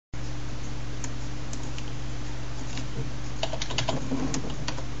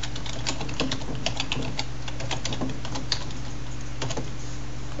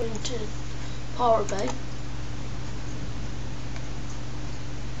which is Pirate Bay.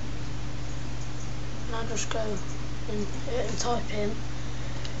 And I'll just go in here and type in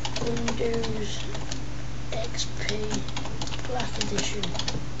Windows XP Black Edition.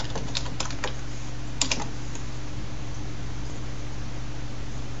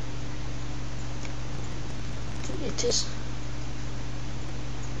 It is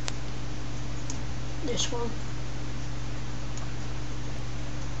this one.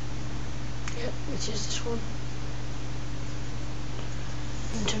 Yep, it is this one.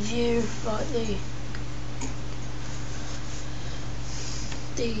 And to view like the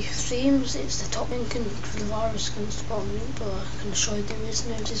themes, it's the top link, and for the virus comes to the bottom link, but I can show you there is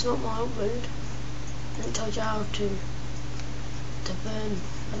no, it's not my upload, and it tells you how to burn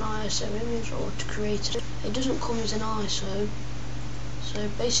an ISO image or to create it. It doesn't come as an ISO, so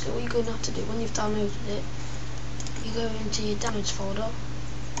basically what you're going to have to do when you've downloaded it, you go into your downloads folder,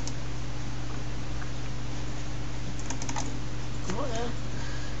 right there,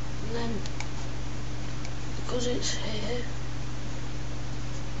 and then because it's here,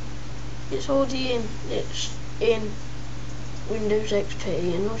 it's already in Windows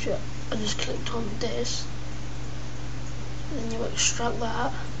XP, and also I just clicked on this. Then you extract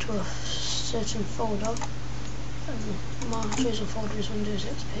that to a certain folder, and my chosen folder is Windows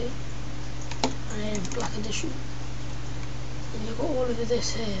XP, and then Black Edition. And you've got all of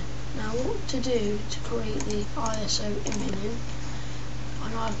this here. Now what to do to create the ISO imaging,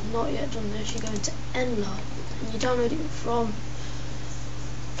 and I've not yet done this, you go into Nlight, and you download it from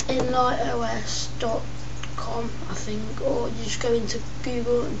nlightos.com, I think, or you just go into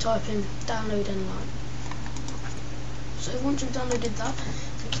Google and type in download Nlight. So once you've downloaded that,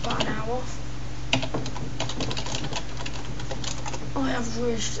 it takes about an hour. I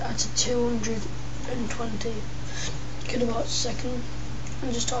averaged at a 220 kilobytes a second.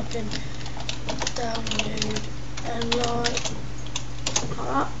 And just type in download Nlight like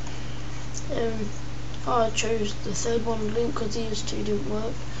that. I chose the third one link because these two didn't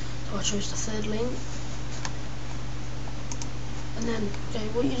work, so I chose the third link. And then okay,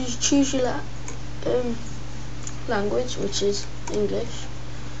 what you do is choose your language, which is English,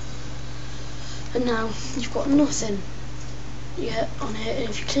 and now you've got nothing yet on here, and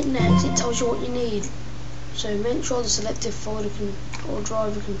if you click next it tells you what you need. So make sure the selected folder or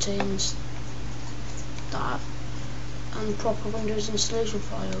driver contains that and proper Windows installation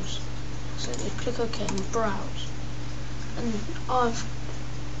files. So you click OK and browse, and I'm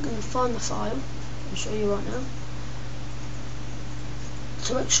going to find the file and show you right now.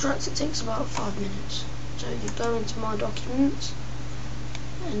 To extract it takes about 5 minutes. So you go into my documents,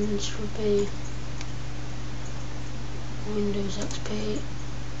 and this would be Windows XP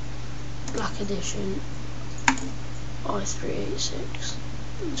Black Edition i386.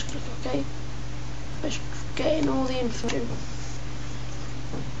 And just click OK. Just getting all the information.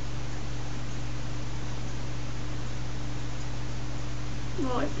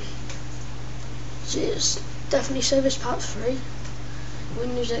 Right. So it's definitely Service Pack 3,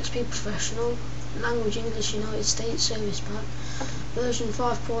 Windows XP Professional, Language English United States Service Pack, version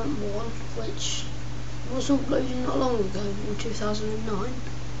 5.1, which was uploaded not long ago in 2009,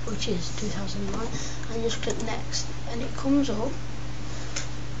 which is 2009, and just click next, and it comes up,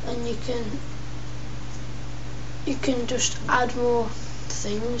 and you can just add more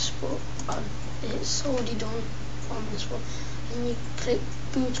things, but it's already done on this one. And you click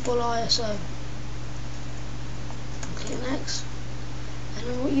Bootable ISO, and click next. And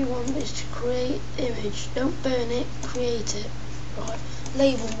then what you want is to create image. Don't burn it, create it. Right.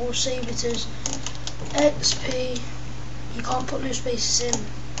 Label, we'll save it as XP. You can't put no spaces in.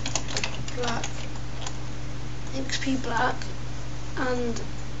 Black. XP Black. And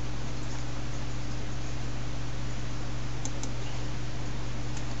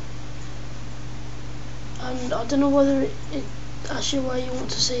I don't know whether it actually where you want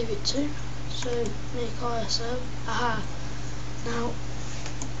to save it to. So make ISO. Aha. Now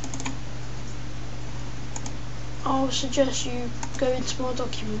I'll suggest you go into my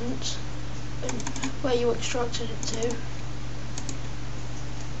documents and where you extracted it to,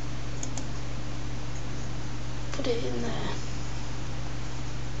 put it in there,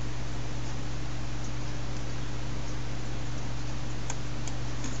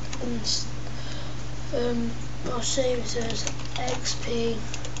 and I'll save it as XP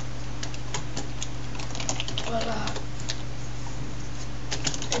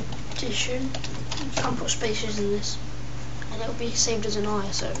Edition. You can't put spaces in this, and it'll be saved as an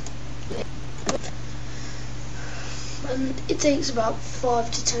ISO. And it takes about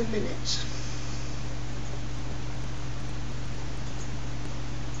 5 to 10 minutes.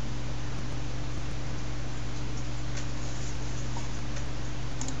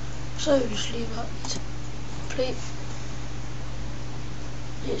 So just leave that to complete.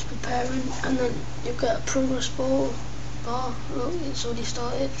 It's preparing, and then you'll get a progress bar. Look, it's already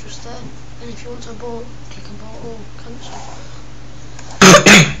started just there. And if you want to abort, click abort or cancel.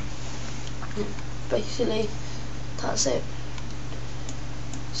 Basically, that's it.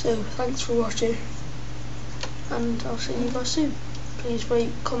 So thanks for watching, and I'll see you guys soon. Please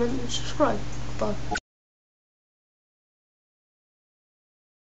rate, comment and subscribe. Bye.